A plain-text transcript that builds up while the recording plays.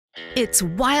It's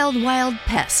Wild Wild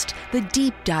Pest, the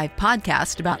deep dive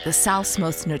podcast about the South's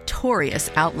most notorious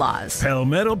outlaws.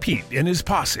 Palmetto Pete and his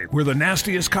posse were the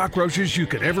nastiest cockroaches you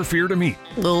could ever fear to meet.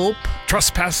 Nope.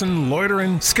 Trespassing,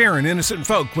 loitering, scaring innocent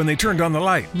folk when they turned on the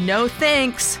light. No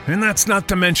thanks. And that's not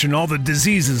to mention all the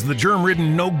diseases the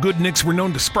germ-ridden no-good-nicks were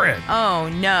known to spread. Oh,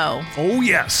 no. Oh,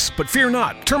 yes, but fear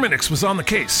not. Terminix was on the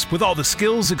case with all the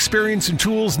skills, experience, and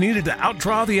tools needed to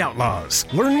outdraw the outlaws.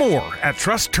 Learn more at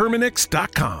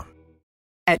trustterminix.com.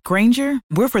 At Grainger,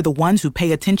 we're for the ones who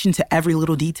pay attention to every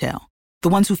little detail. The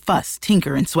ones who fuss,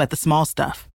 tinker, and sweat the small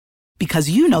stuff. Because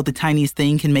you know the tiniest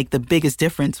thing can make the biggest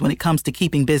difference when it comes to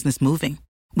keeping business moving.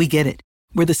 We get it.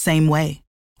 We're the same way.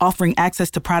 Offering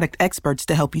access to product experts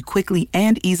to help you quickly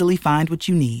and easily find what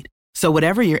you need. So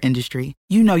whatever your industry,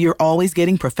 you know you're always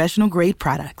getting professional-grade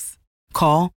products.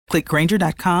 Call, click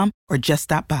Grainger.com, or just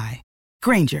stop by.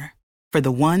 Grainger, for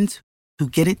the ones who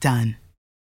get it done.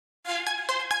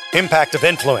 Impact of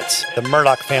influence, the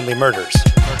Murdaugh family murders.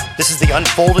 This is the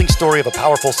unfolding story of a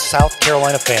powerful South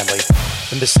Carolina family,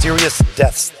 the mysterious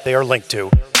deaths they are linked to,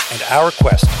 and our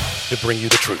quest to bring you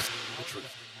the truth.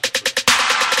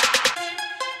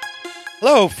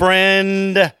 Hello,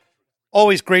 friend.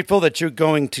 Always grateful that you're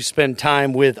going to spend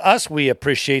time with us. We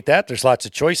appreciate that. There's lots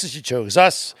of choices. You chose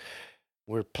us.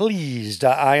 We're pleased.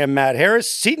 I am Matt Harris,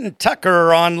 Seton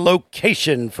Tucker on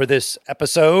location for this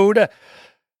episode.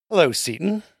 Hello,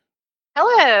 Seton.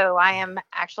 Hello, I am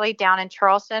actually down in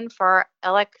Charleston for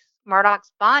Alec Murdaugh's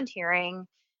bond hearing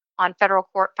on federal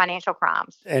court financial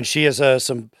crimes. And she has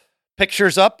some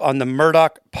pictures up on the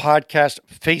Murdaugh Podcast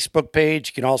Facebook page.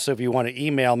 You can also, if you want to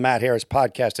email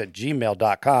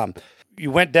mattharrispodcast@gmail.com. You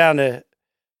went down to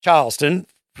Charleston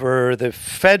for the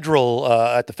federal,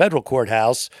 at the federal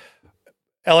courthouse.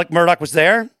 Alec Murdaugh was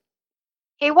there?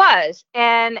 He was,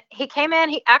 and he came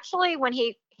in, when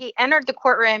he entered the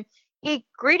courtroom, he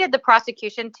greeted the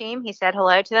prosecution team. He said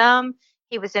hello to them.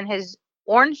 He was in his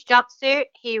orange jumpsuit.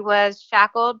 He was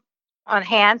shackled on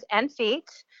hands and feet.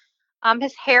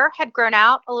 His hair had grown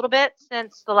out a little bit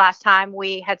since the last time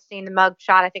we had seen the mug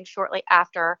shot, I think shortly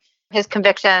after his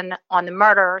conviction on the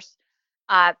murders.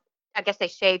 I guess they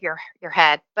shave your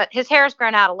head, but his hair has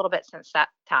grown out a little bit since that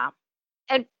time.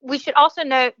 And we should also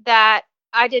note that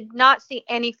I did not see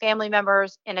any family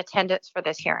members in attendance for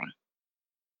this hearing.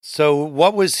 So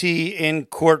what was he in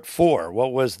court for?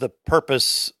 What was the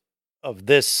purpose of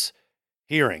this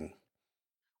hearing?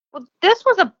 Well, this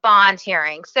was a bond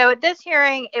hearing. So at this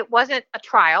hearing, it wasn't a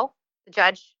trial.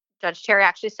 Judge Cherry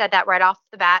actually said that right off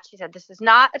the bat. She said, this is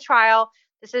not a trial.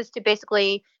 This is to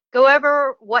basically go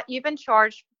over what you've been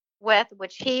charged with,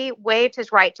 which he waived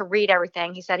his right to read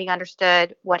everything. He said he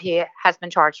understood what he has been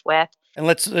charged with. And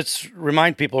let's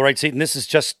remind people, right, Seton, this is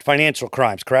just financial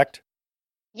crimes, correct?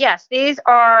 Yes, these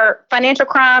are financial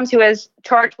crimes. He was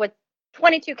charged with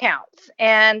 22 counts,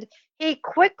 and he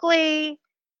quickly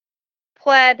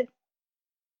pled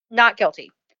not guilty.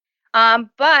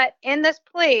 But in this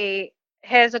plea,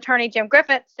 his attorney, Jim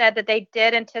Griffith, said that they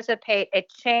did anticipate a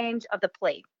change of the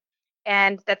plea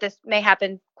and that this may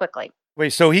happen quickly.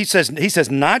 Wait, so he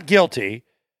says not guilty.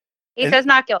 He says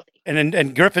not guilty.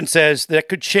 And Griffin says that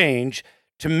could change.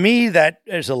 To me, that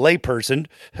as a layperson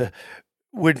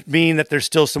would mean that there's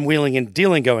still some wheeling and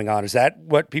dealing going on. Is that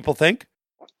what people think?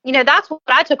 That's what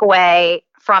I took away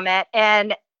from it.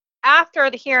 And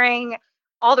after the hearing,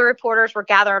 all the reporters were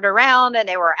gathered around and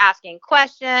they were asking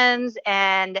questions.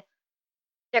 And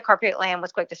Dick Harpootlian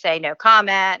was quick to say, no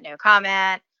comment, no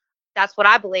comment. That's what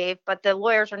I believe. But the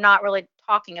lawyers are not really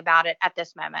talking about it at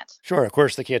this moment. Sure. Of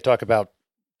course, they can't talk about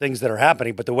things that are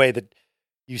happening. But the way that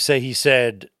you say he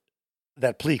said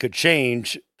that plea could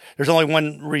change, there's only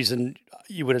one reason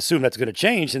you would assume that's going to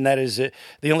change, and that is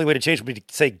the only way to change would be to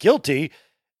say guilty,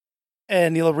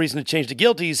 and the only reason to change to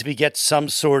guilty is if he gets some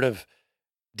sort of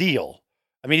deal.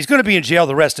 I mean, he's going to be in jail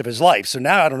the rest of his life, so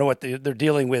now I don't know what they're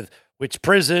dealing with, which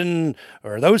prison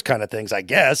or those kind of things, I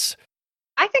guess.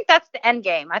 I think that's the end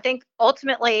game. I think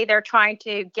ultimately they're trying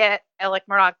to get Alec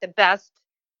Murdaugh the best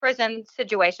prison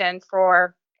situation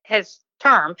for his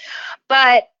term,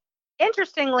 but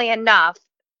interestingly enough,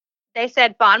 they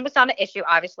said bond was not an issue.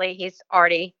 Obviously, he's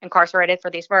already incarcerated for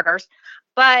these murders.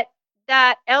 But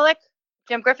that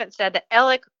Jim Griffin said that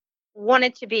Alec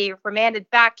wanted to be remanded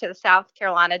back to the South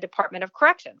Carolina Department of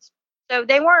Corrections. So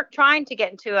they weren't trying to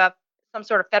get into some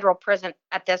sort of federal prison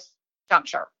at this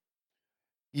juncture.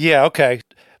 Yeah, okay.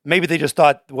 Maybe they just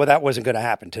thought, well, that wasn't going to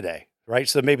happen today, right?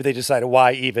 So maybe they decided,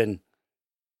 why even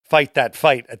fight that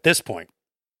fight at this point?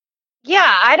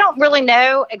 Yeah, I don't really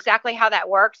know exactly how that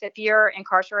works. If you're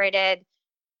incarcerated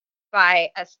by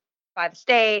a by the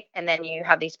state, and then you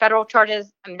have these federal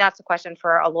charges. I mean, that's a question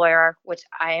for a lawyer, which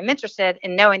I am interested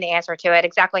in knowing the answer to it,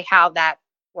 exactly how that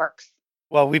works.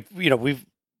 Well,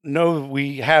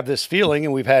 we have this feeling,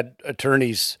 and we've had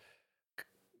attorneys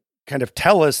kind of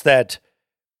tell us that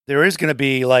there is going to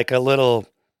be like a little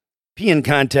peeing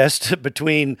contest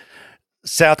between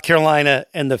South Carolina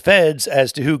and the feds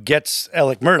as to who gets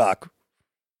Alec Murdaugh,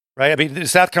 right? I mean,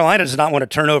 South Carolina does not want to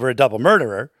turn over a double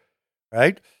murderer,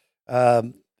 right?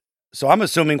 So I'm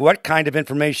assuming what kind of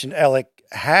information Alec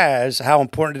has, how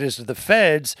important it is to the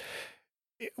feds,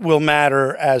 will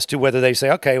matter as to whether they say,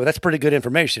 okay, well, that's pretty good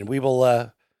information.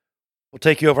 We'll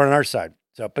take you over on our side.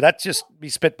 So, but that's just me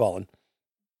spitballing.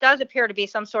 Does appear to be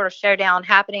some sort of showdown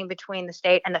happening between the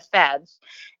state and the feds.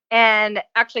 And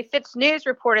actually, Fitz News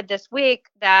reported this week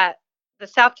that the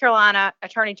South Carolina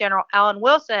Attorney General Alan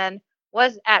Wilson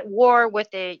was at war with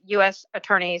the U.S.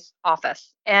 Attorney's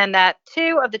Office, and that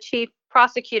two of the chief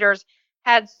prosecutors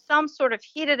had some sort of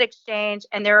heated exchange,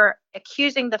 and they're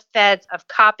accusing the feds of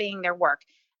copying their work.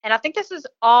 And I think this is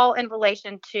all in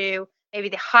relation to maybe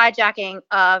the hijacking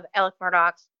of Alec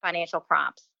Murdaugh's financial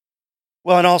crimes.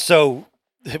 Well, and also,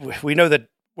 we know that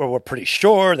we're pretty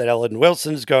sure that Ellen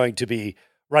Wilson is going to be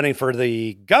running for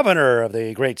the governor of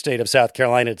the great state of South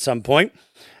Carolina at some point,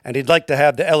 and he'd like to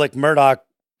have the Alec Murdaugh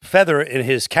feather in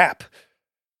his cap,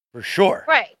 for sure.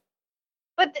 Right.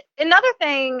 But another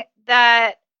thing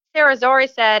that Sarah Zori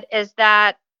said is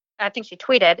that, I think she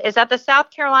tweeted, is that the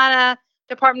South Carolina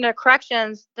Department of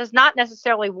Corrections does not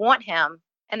necessarily want him,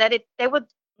 and that they would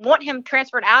want him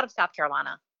transferred out of South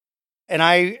Carolina. And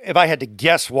if I had to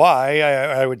guess why,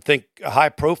 I would think a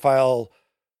high-profile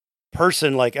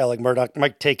person like Alec Murdaugh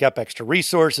might take up extra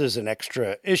resources and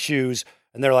extra issues,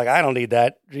 and they're like, I don't need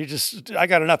that. I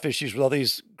got enough issues with all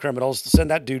these criminals to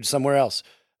send that dude somewhere else.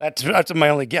 That's my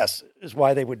only guess, is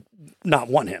why they would not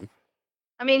want him.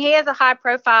 I mean, he is a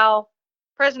high-profile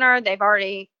prisoner.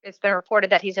 It's been reported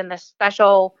that he's in this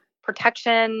special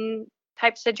protection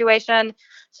type situation.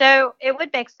 So it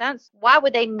would make sense. Why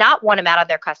would they not want him out of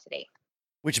their custody?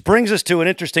 Which brings us to an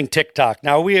interesting TikTok.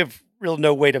 Now, we have really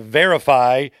no way to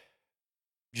verify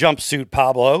Jumpsuit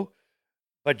Pablo,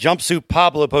 but Jumpsuit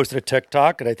Pablo posted a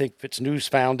TikTok, and I think Fitz News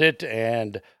found it,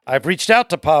 and I've reached out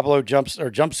to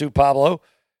Jumpsuit Pablo.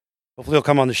 Hopefully he'll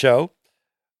come on the show.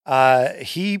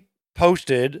 He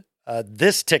posted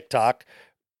this TikTok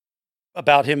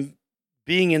about him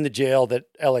being in the jail that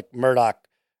Alec Murdaugh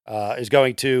is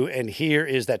going to, and here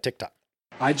is that TikTok.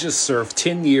 I just served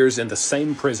 10 years in the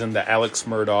same prison that Alex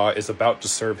Murdaugh is about to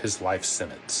serve his life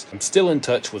sentence. I'm still in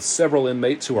touch with several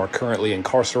inmates who are currently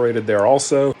incarcerated there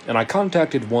also, and I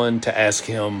contacted one to ask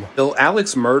him, will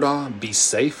Alex Murdaugh be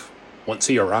safe once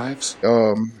he arrives?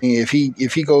 If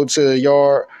he go to a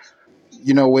yard,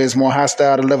 where it's more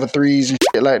hostile to level 3s and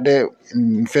shit like that,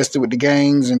 and infested with the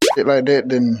gangs and shit like that,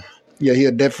 then yeah,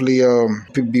 he'll definitely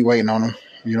people be waiting on him.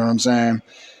 You know what I'm saying?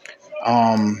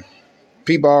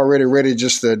 People are already ready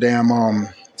just to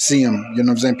see him. You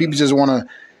know what I'm saying? People just want to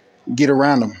get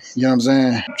around him. You know what I'm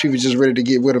saying? People just ready to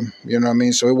get with him. You know what I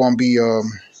mean? So it won't be, it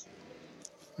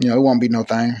won't be no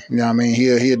thing. You know what I mean?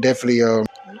 He'll definitely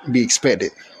be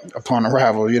expected upon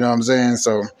arrival. You know what I'm saying?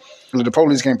 So the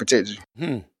police can't protect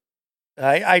you.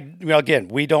 Again,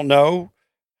 we don't know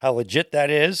how legit that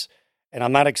is, and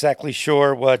I'm not exactly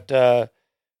sure what they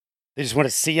just want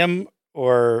to see him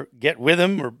or get with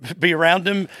him or be around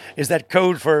him. Is that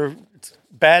code for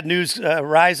bad news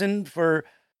rising for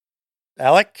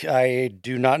Alec? I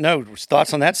do not know.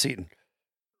 Thoughts on that, Seaton?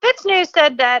 Fitz News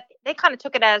said that they kind of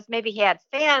took it as maybe he had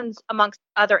fans amongst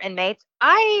other inmates.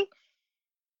 I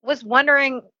was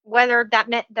wondering whether that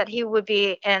meant that he would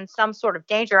be in some sort of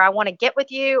danger. I want to get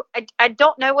with you. I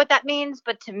don't know what that means,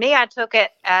 but to me, I took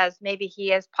it as maybe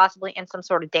he is possibly in some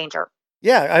sort of danger.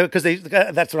 Yeah, because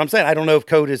that's what I'm saying. I don't know if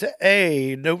code is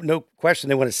no question.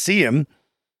 They want to see him.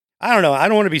 I don't know. I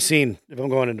don't want to be seen if I'm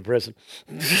going into prison.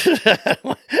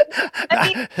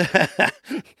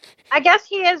 I guess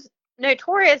he is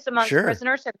notorious among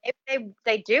prisoners, so maybe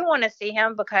they do want to see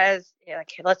him because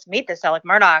let's meet this Alec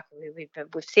Murdaugh. We've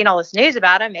seen all this news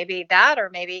about him. Maybe that,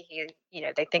 or maybe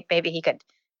they think maybe he could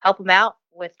help him out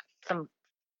with some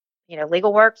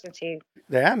legal work since he.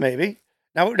 Yeah, maybe.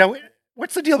 Now,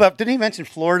 what's the deal about? Didn't he mention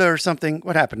Florida or something?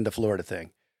 What happened to the Florida thing?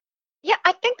 Yeah,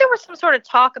 I think there was some sort of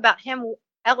talk about him,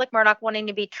 Alec Murdaugh, wanting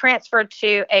to be transferred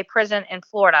to a prison in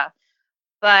Florida.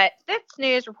 But Fitz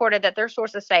News reported that their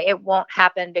sources say it won't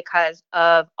happen because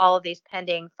of all of these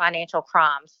pending financial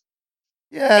crimes.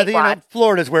 Yeah,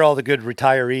 Florida's where all the good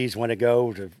retirees want to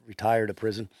go to retire to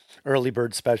prison, early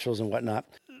bird specials and whatnot.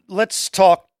 Let's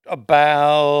talk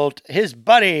about his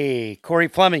buddy, Corey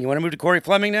Fleming. You want to move to Corey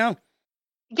Fleming now?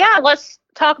 Yeah, let's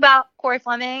talk about Corey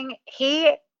Fleming.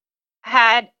 He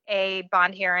had a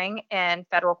bond hearing in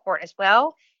federal court as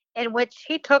well, in which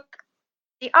he took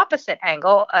the opposite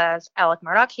angle as Alec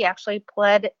Murdaugh. He actually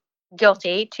pled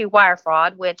guilty to wire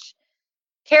fraud, which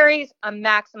carries a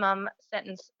maximum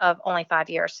sentence of only 5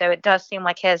 years. So it does seem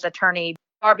like his attorney,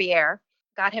 Barbier,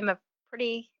 got him a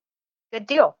pretty good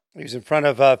deal. He was in front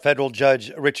of federal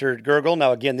judge Richard Gergel.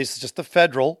 Now, again, this is just the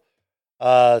federal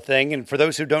thing. And for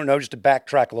those who don't know, just to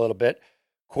backtrack a little bit,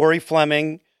 Corey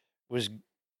Fleming was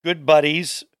good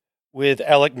buddies with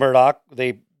Alec Murdaugh.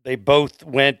 They both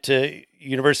went to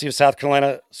University of South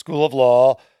Carolina School of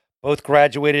Law, both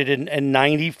graduated in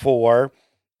 94.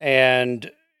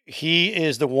 And he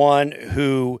is the one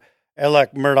who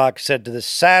Alec Murdaugh said to the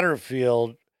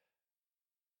Satterfield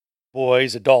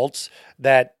boys, adults,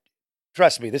 that,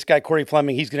 trust me, this guy, Corey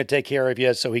Fleming, he's going to take care of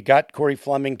you. So he got Corey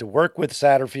Fleming to work with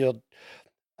Satterfield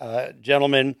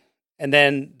gentlemen. And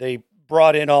then they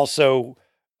brought in also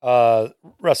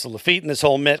Russell Laffitte in this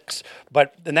whole mix.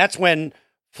 But then that's when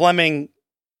Fleming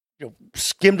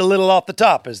skimmed a little off the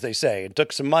top, as they say, and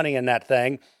took some money in that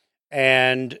thing.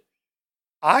 And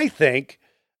I think,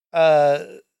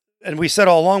 and we said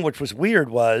all along, which was weird,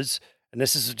 was, and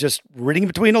this is just reading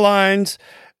between the lines,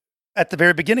 at the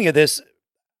very beginning of this,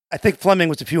 I think Fleming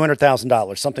was a few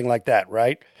 $100,000, something like that,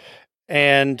 right?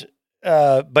 And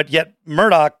but yet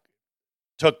Murdaugh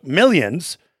took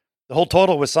millions. The whole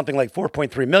total was something like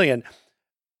 4.3 million.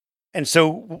 And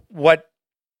so what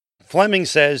Fleming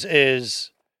says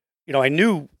is, I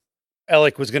knew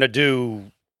Alec was going to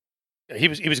do. He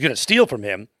was going to steal from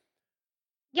him.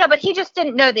 Yeah, but he just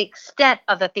didn't know the extent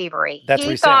of the thievery. That's he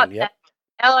what he's thought saying. Yep.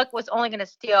 that Alec was only going to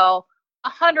steal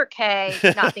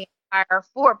 $100K, not the entire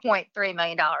 $4.3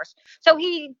 million. So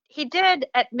he did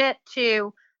admit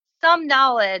to some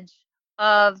knowledge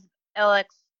of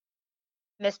Alec's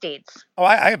misdeeds. Oh,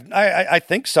 I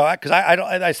think so. Because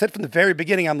I said from the very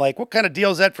beginning, I'm like, what kind of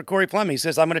deal is that for Corey Fleming? He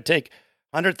says, I'm going to take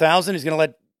 100,000. He's going to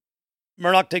let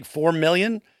Murdaugh take 4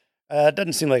 million. It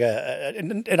doesn't seem like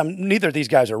neither of these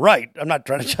guys are right. I'm not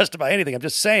trying to justify anything. I'm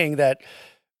just saying that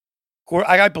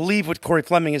I believe what Corey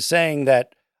Fleming is saying,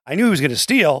 that I knew he was going to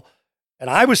steal, and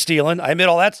I was stealing. I admit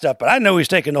all that stuff, but I know he's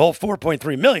taking the whole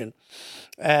 4.3 million.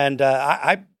 And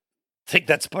I think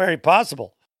that's very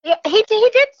possible. Yeah, he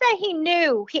did say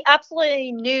he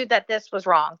absolutely knew that this was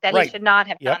wrong, that Right. he should not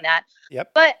have done that.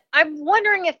 Yep. But I'm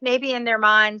wondering if maybe in their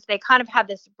minds, they kind of have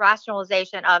this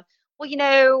rationalization of,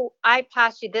 well, I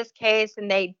passed you this case,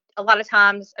 and a lot of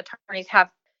times attorneys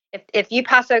have, if you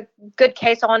pass a good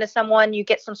case on to someone, you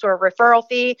get some sort of referral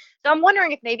fee. So I'm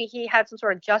wondering if maybe he had some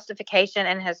sort of justification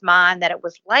in his mind that it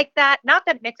was like that. Not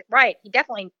that it makes it right. He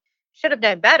definitely should have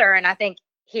known better. And I think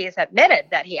he has admitted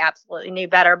that he absolutely knew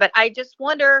better. But I just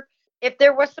wonder if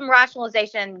there was some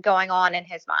rationalization going on in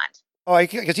his mind. Oh,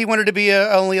 because he wanted to be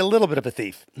only a little bit of a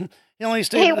thief. He wanted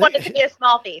to be a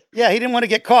small thief. Yeah, he didn't want to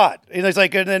get caught. He's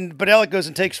like, but Alec goes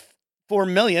and takes 4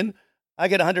 million. I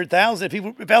get 100,000.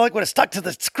 If Alec would have stuck to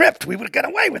the script, we would have got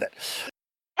away with it.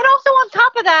 And also on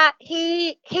top of that,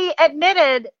 he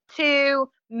admitted to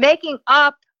making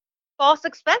up false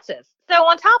expenses. So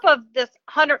on top of this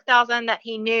 100,000 that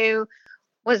he knew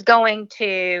was going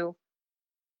to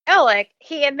Alec,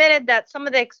 he admitted that some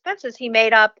of the expenses he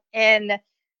made up in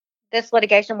this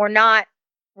litigation were not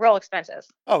real expenses.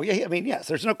 Oh, yeah. I mean, yes,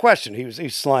 there's no question.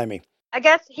 He's slimy. I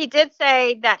guess he did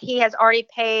say that he has already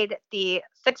paid the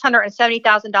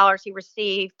 $670,000 he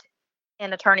received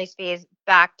in attorney's fees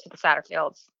back to the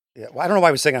Satterfields. Yeah, well, I don't know why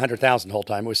I was saying 100,000 the whole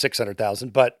time. It was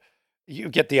 600,000, but you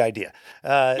get the idea. No,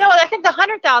 I think the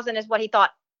 100,000 is what he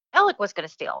thought Alec was going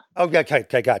to steal. Oh,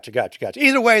 okay, gotcha.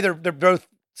 Either way, they're both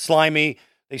slimy.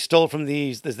 They stole from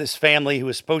this family who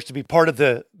was supposed to be part of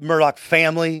the Murdaugh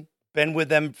family, been with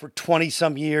them for 20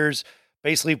 some years,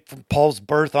 basically from Paul's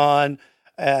birth on.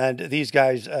 And these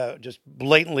guys just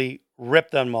blatantly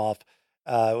ripped them off.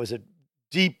 It was a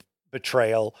deep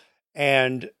betrayal.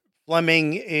 And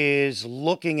Fleming is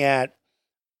looking at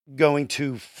going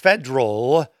to the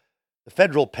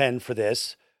federal pen for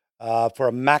this for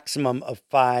a maximum of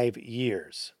 5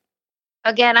 years.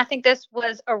 Again, I think this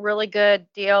was a really good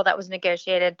deal that was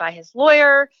negotiated by his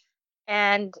lawyer.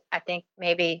 And I think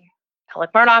maybe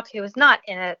Alec Murdaugh, who was not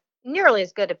in a nearly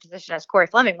as good a position as Corey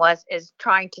Fleming was, is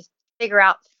trying to figure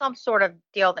out some sort of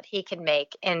deal that he can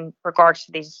make in regards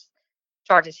to these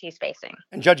charges he's facing.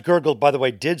 And Judge Gergel, by the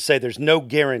way, did say there's no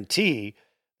guarantee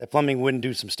that Fleming wouldn't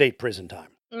do some state prison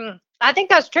time. I think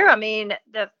that's true. I mean,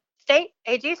 the state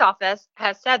AG's office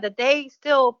has said that they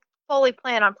still fully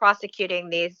plan on prosecuting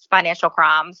these financial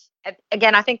crimes.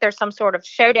 Again, I think there's some sort of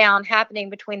showdown happening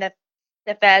between the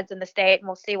the feds and the state, and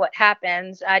we'll see what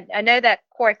happens. I know that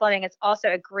Corey Fleming has also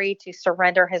agreed to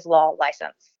surrender his law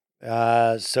license.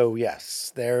 So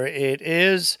yes, there it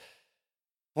is.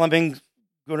 Fleming's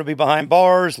going to be behind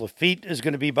bars. Lafitte is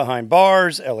going to be behind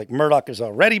bars. Alec Murdaugh is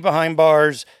already behind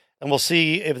bars. And we'll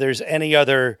see if there's any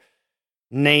other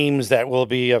names that will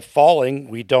be falling.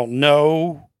 We don't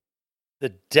know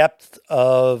the depth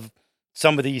of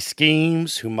some of these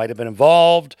schemes, who might have been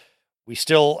involved. We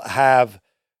still have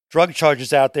drug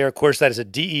charges out there. Of course, that is a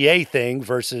DEA thing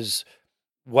versus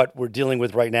what we're dealing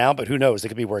with right now. But who knows? They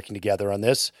could be working together on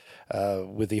this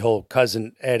with the whole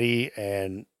cousin Eddie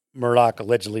and Murdaugh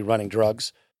allegedly running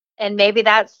drugs. And maybe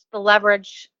that's the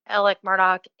leverage Alec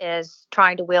Murdaugh is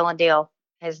trying to wheel and deal,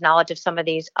 his knowledge of some of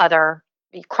these other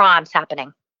crimes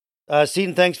happening.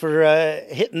 Seaton, thanks for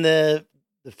hitting the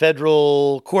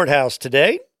federal courthouse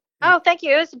today. Oh, thank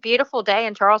you. It was a beautiful day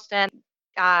in Charleston.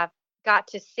 Got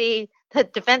to see the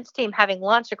defense team having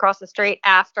lunch across the street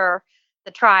after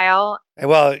the trial. And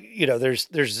well, there's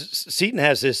Seaton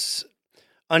has this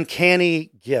uncanny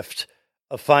gift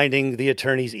of finding the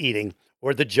attorneys eating,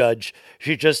 or the judge.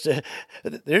 She just,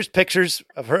 there's pictures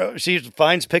of her. She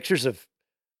finds pictures of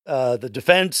the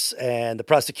defense and the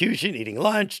prosecution eating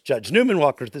lunch. Judge Newman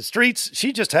walking through the streets.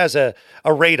 She just has a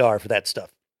radar for that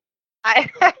stuff.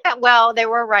 Well, they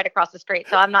were right across the street,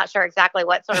 so I'm not sure exactly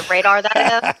what sort of radar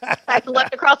that is. I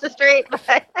looked across the street.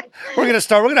 We're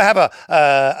going to have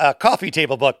a coffee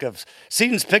table book of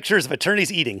Seaton's pictures of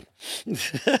attorneys eating.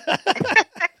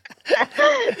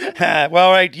 Well,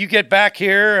 all right, you get back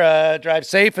here, drive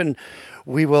safe, and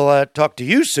we will talk to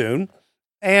you soon.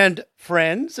 And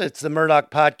friends, it's the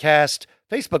Murdaugh Podcast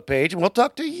Facebook page, and we'll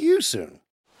talk to you soon.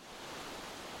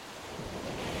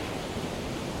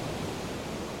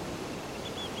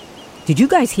 Did you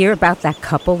guys hear about that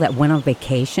couple that went on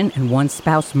vacation and one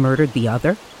spouse murdered the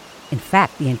other? In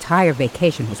fact, the entire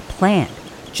vacation was planned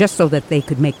just so that they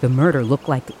could make the murder look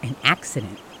like an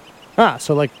accident. Ah,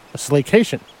 so like a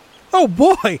slaycation. Oh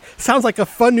boy, sounds like a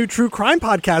fun new true crime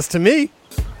podcast to me.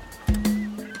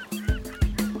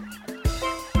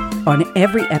 On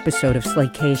every episode of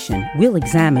Slaycation, we'll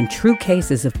examine true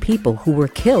cases of people who were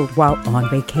killed while on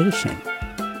vacation.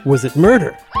 Was it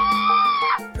murder?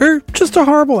 Or just a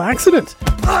horrible accident?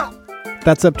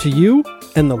 That's up to you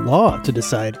and the law to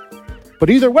decide. But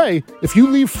either way, if you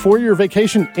leave for your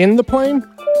vacation in the plane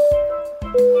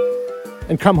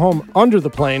and come home under the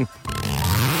plane,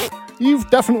 you've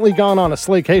definitely gone on a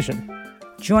slaycation.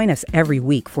 Join us every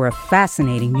week for a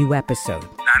fascinating new episode.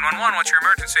 911, what's your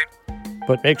emergency?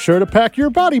 But make sure to pack your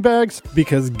body bags,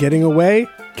 because getting away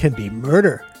can be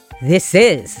murder. This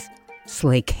is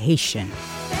Slaycation.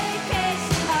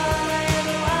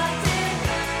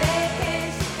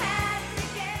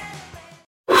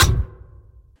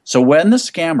 So when the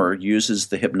scammer uses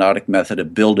the hypnotic method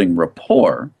of building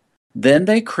rapport, then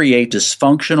they create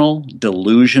dysfunctional,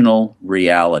 delusional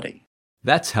reality.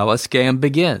 That's how a scam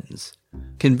begins,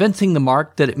 convincing the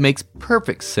mark that it makes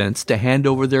perfect sense to hand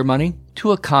over their money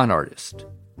to a con artist.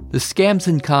 The Scams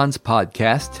and Cons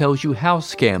podcast tells you how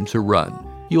scams are run.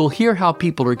 You'll hear how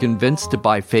people are convinced to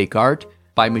buy fake art,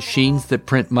 buy machines that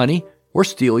print money, or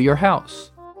steal your house.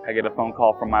 I get a phone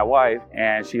call from my wife,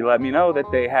 and she let me know that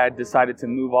they had decided to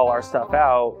move all our stuff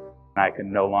out. I could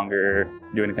no longer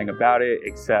do anything about it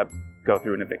except go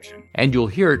through an eviction. And you'll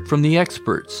hear it from the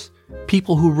experts,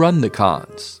 people who run the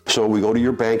cons. So we go to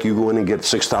your bank, you go in and get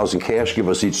 $6,000 cash, give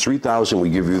us each $3,000,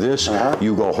 we give you this.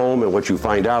 You go home, and what you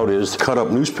find out is cut up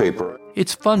newspaper.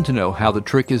 It's fun to know how the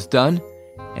trick is done,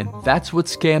 and that's what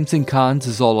Scams and Cons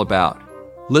is all about.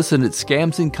 Listen at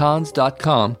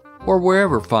scamsandcons.com or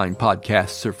wherever fine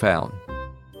podcasts are found.